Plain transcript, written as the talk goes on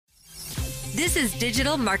This is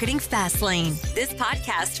Digital Marketing Fastlane. This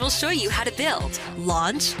podcast will show you how to build,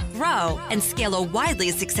 launch, grow, and scale a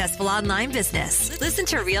widely successful online business. Listen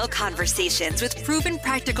to real conversations with proven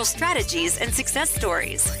practical strategies and success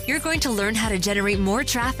stories. You're going to learn how to generate more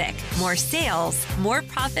traffic, more sales, more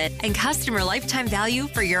profit, and customer lifetime value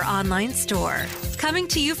for your online store. Coming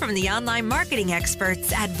to you from the online marketing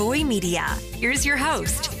experts at Voy Media, here's your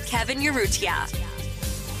host, Kevin Urrutia.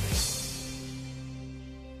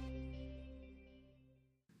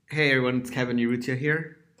 Hey everyone, it's Kevin Urrutia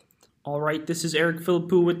here. All right, this is Eric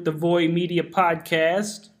Philippou with the Voy Media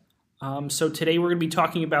Podcast. So today we're going to be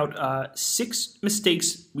talking about 6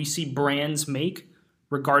 mistakes we see brands make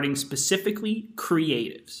regarding specifically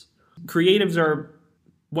creatives. Creatives are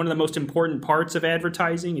one of the most important parts of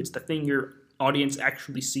advertising. It's the thing your audience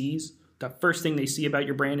actually sees. The first thing they see about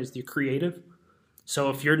your brand is the creative. So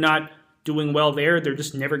if you're not doing well there, they're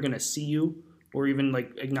just never going to see you or even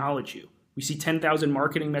acknowledge you. We see 10,000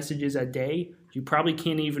 marketing messages a day. You probably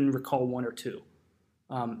can't even recall 1 or 2.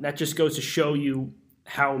 That just goes to show you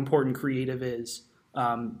how important creative is.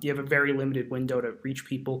 You have a very limited window to reach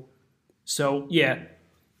people. So yeah,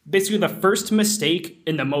 basically the first mistake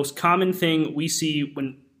and the most common thing we see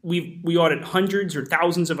when we audit hundreds or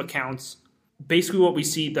thousands of accounts, basically what we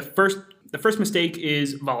see, the first mistake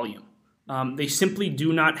is volume. They simply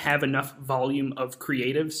do not have enough volume of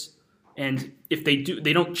creatives. And if they do,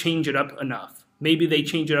 they don't change it up enough. Maybe they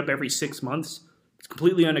change it up every 6 months. It's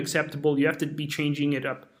completely unacceptable. You have to be changing it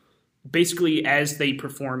up basically as they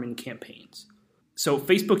perform in campaigns. So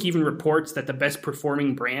Facebook even reports that the best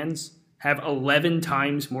performing brands have 11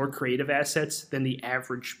 times more creative assets than the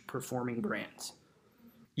average performing brands.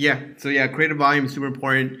 Creative volume is super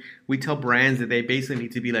important. We tell brands that they basically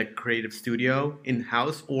need to be like a creative studio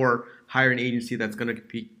in-house or hire an agency that's going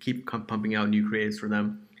to keep pumping out new creatives for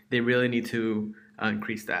them. They really need to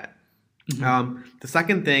increase that. Mm-hmm. The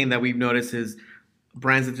second thing that we've noticed is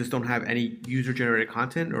brands that just don't have any user-generated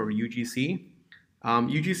content or UGC.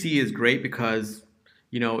 UGC is great because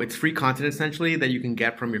it's free content essentially that you can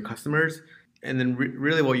get from your customers, and then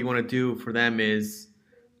really what you want to do for them is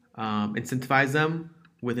incentivize them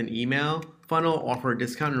with an email funnel, offer a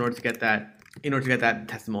discount in order to get that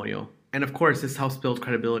testimonial. And of course, this helps build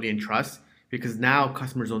credibility and trust, because now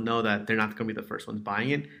customers will know that they're not going to be the first ones buying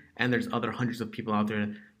it, and there's other hundreds of people out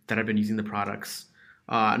there that have been using the products.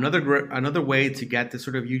 Another way to get this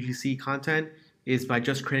sort of UGC content is by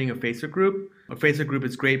just creating a Facebook group. A Facebook group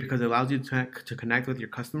is great because it allows you to connect with your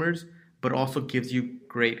customers, but also gives you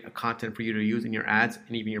great content for you to use in your ads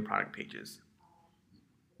and even your product pages.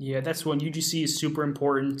 Yeah, that's one. UGC is super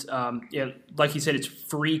important. Like you said, it's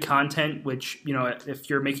free content, which, if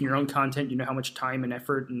you're making your own content, you know how much time and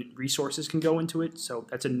effort and resources can go into it. So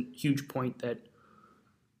that's a huge point that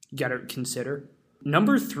you got to consider.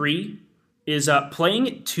 Number 3 is playing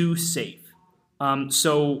it too safe.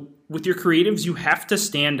 So with your creatives, you have to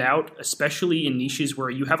stand out, especially in niches where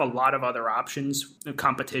you have a lot of other options,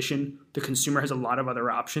 competition. The consumer has a lot of other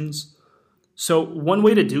options. So one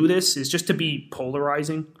way to do this is just to be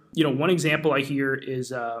polarizing. One example I hear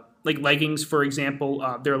is leggings, for example.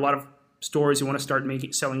 There are a lot of stores who want to start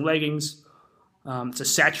selling leggings. It's a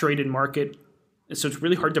saturated market, so it's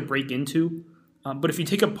really hard to break into. But if you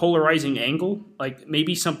take a polarizing angle, like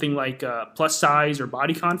maybe something like plus size or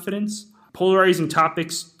body confidence, polarizing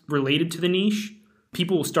topics related to the niche,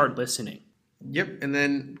 people will start listening. Yep, and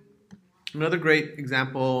then another great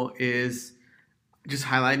example is just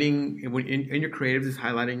highlighting in your creatives is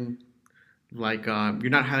highlighting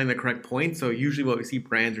you're not highlighting the correct points. So usually what we see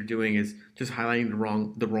brands are doing is just highlighting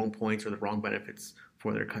the wrong points or the wrong benefits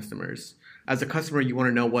for their customers. As a customer, you want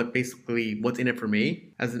to know what's in it for me.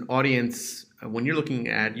 As an audience, when you're looking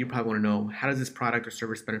at, you probably want to know, how does this product or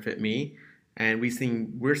service benefit me? And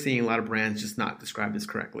we're seeing a lot of brands just not describe this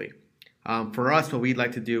correctly. For us, what we'd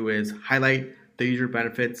like to do is highlight the user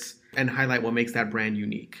benefits and highlight what makes that brand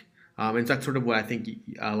unique. And that's sort of what I think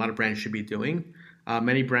a lot of brands should be doing.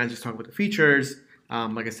 Many brands just talk about the features,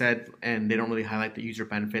 like I said, and they don't really highlight the user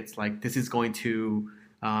benefits. Like, this is going to,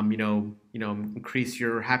 increase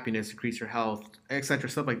your happiness, increase your health, etc.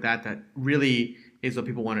 Stuff like that. That really is what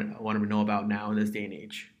people want to know about now in this day and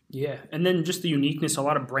age. Yeah, and then just the uniqueness. A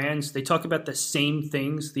lot of brands, they talk about the same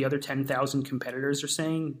things the other 10,000 competitors are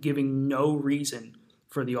saying, giving no reason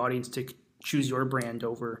for the audience to choose your brand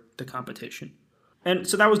over the competition. And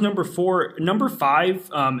so that was number 4. Number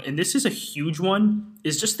 5, and this is a huge one,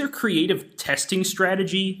 is just their creative testing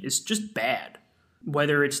strategy is just bad.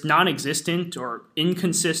 Whether it's non-existent or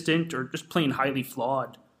inconsistent or just plain highly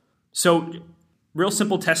flawed. So real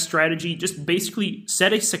simple test strategy, just basically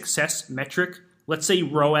set a success metric. Let's say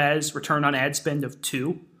ROAS, return on ad spend, of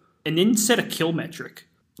 2. and then set a kill metric.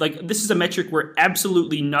 Like, this is a metric where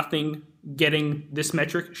absolutely nothing getting this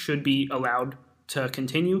metric should be allowed to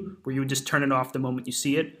continue, where you would just turn it off the moment you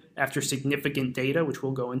see it after significant data, which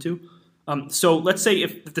we'll go into. So let's say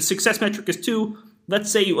if the success metric is 2, let's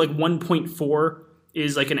say like 1.4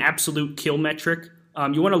 is like an absolute kill metric.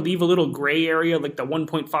 You want to leave a little gray area, like the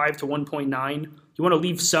 1.5 to 1.9. You want to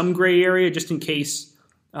leave some gray area just in case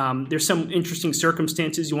there's some interesting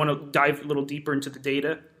circumstances. You want to dive a little deeper into the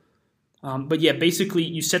data. But yeah, basically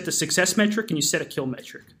you set the success metric and you set a kill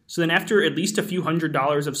metric. So then after at least a few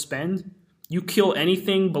 $100s of spend, you kill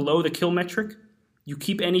anything below the kill metric. You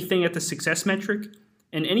keep anything at the success metric.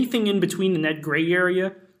 And anything in between in that gray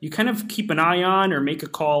area, you kind of keep an eye on or make a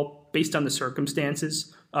call based on the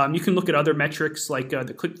circumstances. You can look at other metrics like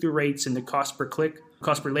the click-through rates and the cost per click,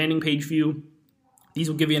 cost per landing page view. These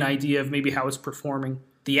will give you an idea of maybe how it's performing.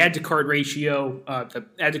 The add to cart ratio, the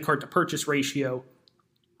add to cart to purchase ratio.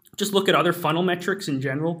 Just look at other funnel metrics in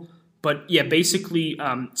general. But yeah, basically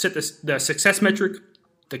set the success metric,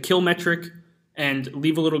 the kill metric, and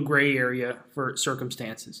leave a little gray area for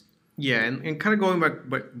circumstances. Yeah, and kind of going back,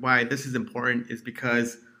 but why this is important is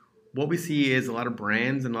because what we see is a lot of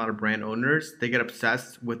brands and a lot of brand owners, they get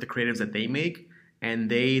obsessed with the creatives that they make, and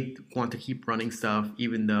they want to keep running stuff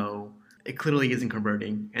even though it clearly isn't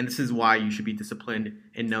converting. And this is why you should be disciplined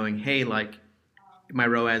in knowing, hey, like, my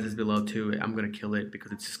ROAS is below 2, I'm going to kill it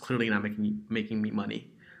because it's just clearly not making me money.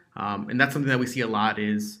 And that's something that we see a lot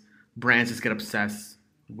is brands just get obsessed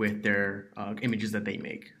with their images that they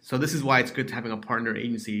make. So this is why it's good to having a partner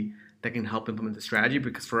agency that can help implement the strategy,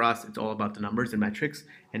 because for us, it's all about the numbers and metrics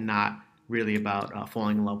and not really about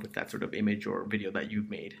falling in love with that sort of image or video that you've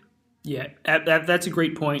made. Yeah, that's a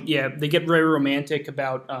great point. Yeah, they get very romantic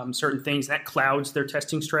about certain things. That clouds their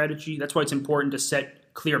testing strategy. That's why it's important to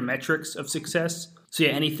set clear metrics of success. So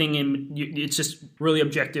yeah, anything it's just really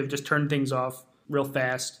objective. Just turn things off real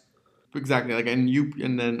fast. Exactly. Like, and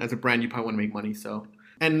then as a brand, you probably want to make money. So,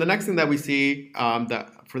 and the next thing that we see that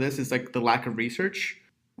for this is like the lack of research.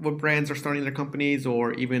 What brands are starting their companies,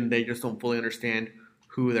 or even they just don't fully understand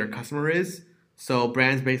who their customer is. So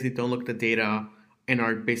brands basically don't look at the data and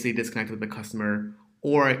are basically disconnected with the customer.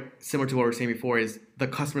 Or similar to what we were saying before, is the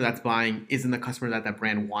customer that's buying isn't the customer that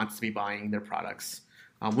brand wants to be buying their products,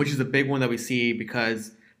 which is a big one that we see,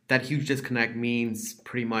 because that huge disconnect means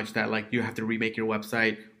pretty much that like you have to remake your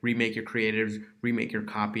website, remake your creatives, remake your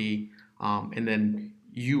copy, and then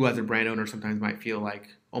you as a brand owner sometimes might feel like,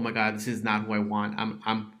 oh my God, this is not who I want.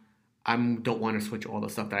 I don't want to switch all the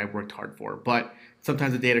stuff that I've worked hard for. But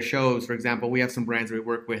sometimes the data shows, for example, we have some brands that we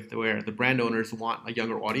work with where the brand owners want a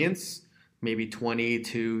younger audience, maybe 20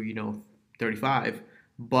 to 35.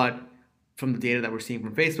 But from the data that we're seeing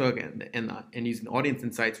from Facebook and using audience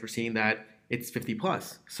insights, we're seeing that it's 50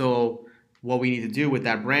 plus. So what we need to do with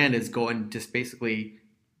that brand is go and just basically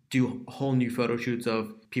do whole new photo shoots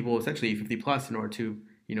of people essentially 50 plus in order to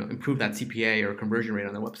improve that CPA or conversion rate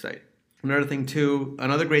on their website.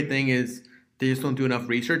 Another great thing is they just don't do enough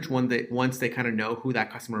research once they kind of know who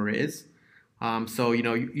that customer is. So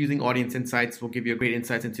using audience insights will give you a great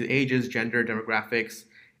insights into ages, gender, demographics,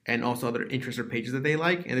 and also other interests or pages that they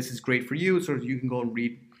like. And this is great for you, so you can go and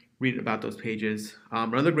read about those pages.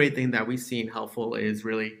 Another great thing that we've seen helpful is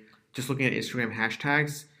really just looking at Instagram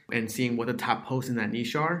hashtags and seeing what the top posts in that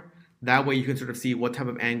niche are. That way you can sort of see what type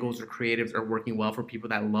of angles or creatives are working well for people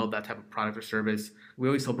that love that type of product or service. We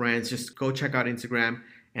always tell brands, just go check out Instagram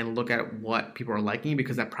and look at what people are liking,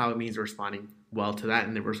 because that probably means they're responding well to that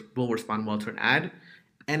and they will respond well to an ad.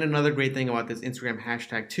 And another great thing about this Instagram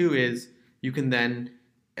hashtag too is you can then,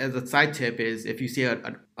 as a side tip, is if you see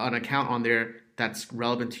an account on there that's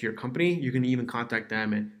relevant to your company, you can even contact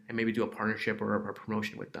them and maybe do a partnership or a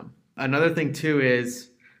promotion with them. Another thing too is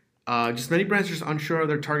just many brands are just unsure of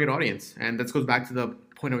their target audience. And that goes back to the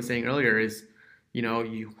point I was saying earlier is,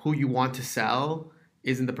 who you want to sell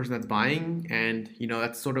isn't the person that's buying. And,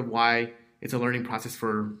 that's sort of why it's a learning process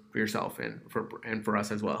for yourself and for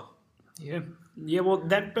us as well. Yeah. Well,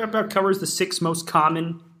 that about covers the 6 most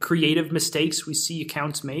common creative mistakes we see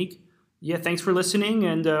accounts make. Yeah. Thanks for listening,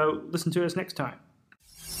 and listen to us next time.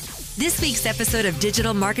 This week's episode of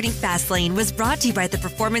Digital Marketing Fastlane was brought to you by the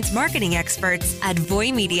performance marketing experts at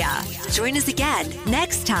Voy Media. Join us again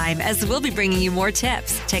next time, as we'll be bringing you more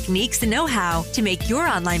tips, techniques, and know-how to make your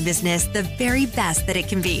online business the very best that it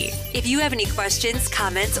can be. If you have any questions,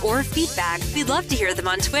 comments, or feedback, we'd love to hear them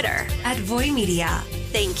on Twitter at Voy Media.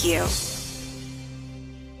 Thank you.